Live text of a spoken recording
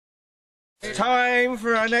It's time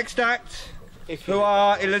for our next act, who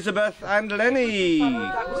are Elizabeth and Lennie. This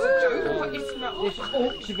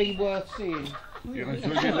ought to be worth seeing. Next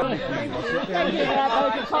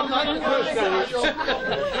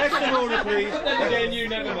in order, please. Again, you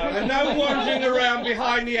never know. And no wandering around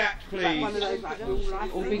behind the act, please.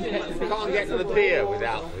 Can't get to the beer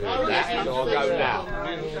without that, so I'll go now.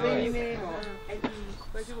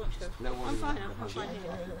 Where's your watch go? I'm fine here.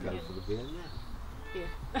 Go for the beer now. Here.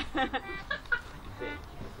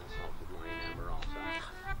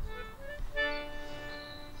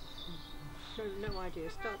 No idea.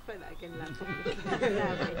 Start play that again, lad. Play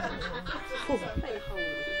the whole.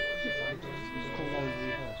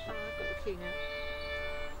 I've got the key now.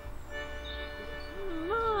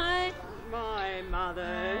 My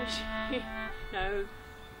mother,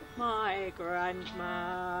 my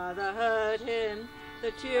grandmother heard him.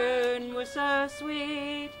 The tune was so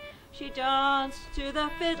sweet. She danced to the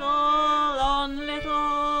fiddle on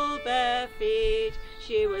little bare feet.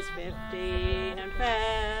 She was 15 and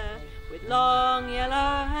fair, with long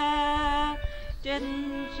yellow hair.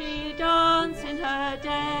 Didn't she dance in her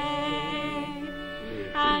day?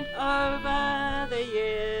 And over the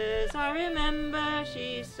years I remember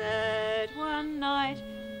she said one night,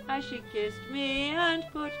 as she kissed me and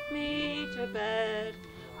put me to bed,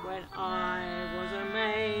 when I was a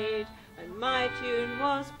maid and my tune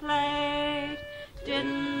was played,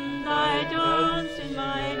 didn't I dance in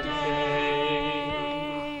my day?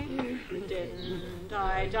 Didn't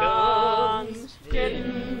I dance?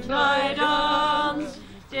 Didn't I dance?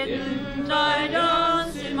 Didn't I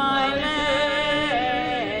dance in my day?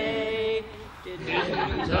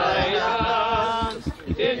 Didn't I dance?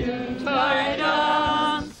 Didn't I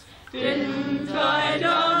dance? Didn't I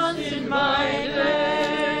dance in my day?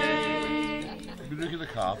 Have you looked at the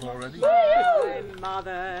carpet already? My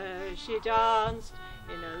mother, she danced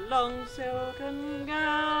in a long silken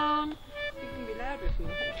gown. You can be louder if you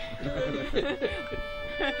like.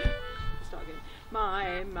 Start again.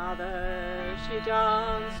 My mother, she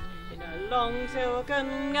danced in a long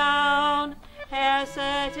silken gown, hair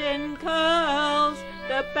set in curls,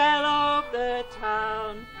 the belle of the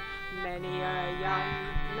town. Many a young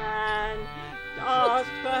man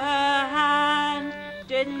asked for her hand.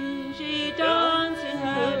 Didn't she dance in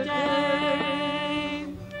her day?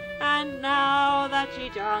 And now that she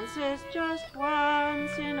dances just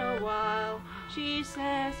once in a while, she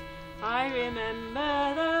says, I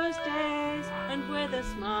remember those days, and with a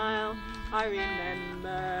smile, I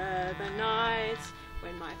remember the nights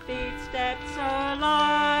when my feet stepped so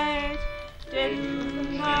light.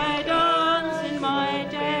 Didn't I dance in my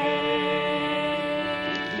day?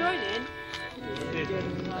 Join in.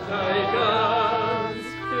 Didn't I dance?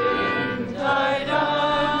 Didn't I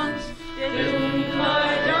dance? Didn't I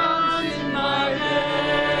dance in my day?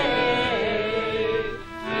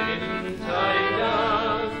 Didn't I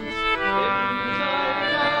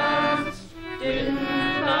dance?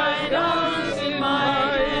 Didn't I dance in my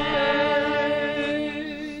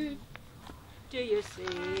day? Do you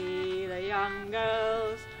see the young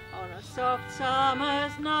girls on a soft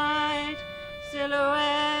summer's night,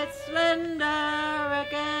 silhouettes slender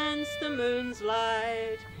against the moon's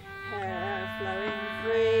light, hair flowing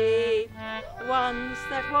free? Once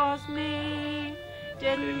that was me.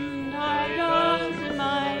 Didn't I dance in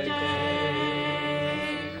my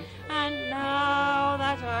day? And now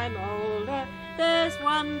that I'm older, there's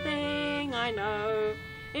one thing I know.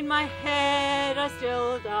 In my head I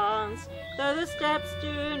still dance, though the steps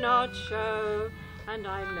do not show. And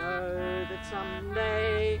I know that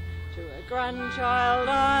someday to a grandchild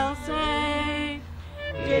I'll say,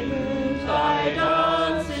 didn't I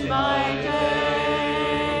dance in my day?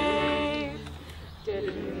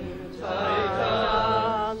 Didn't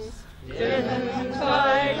I dance? Didn't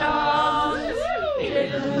I dance?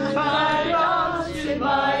 Didn't I dance in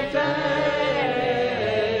my day?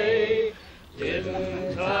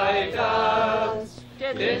 Didn't I dance?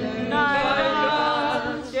 Didn't I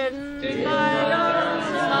dance? Didn't I dance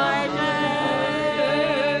in my day?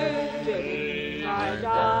 Didn't I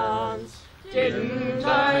dance? Didn't I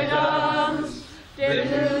dance?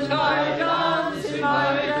 Didn't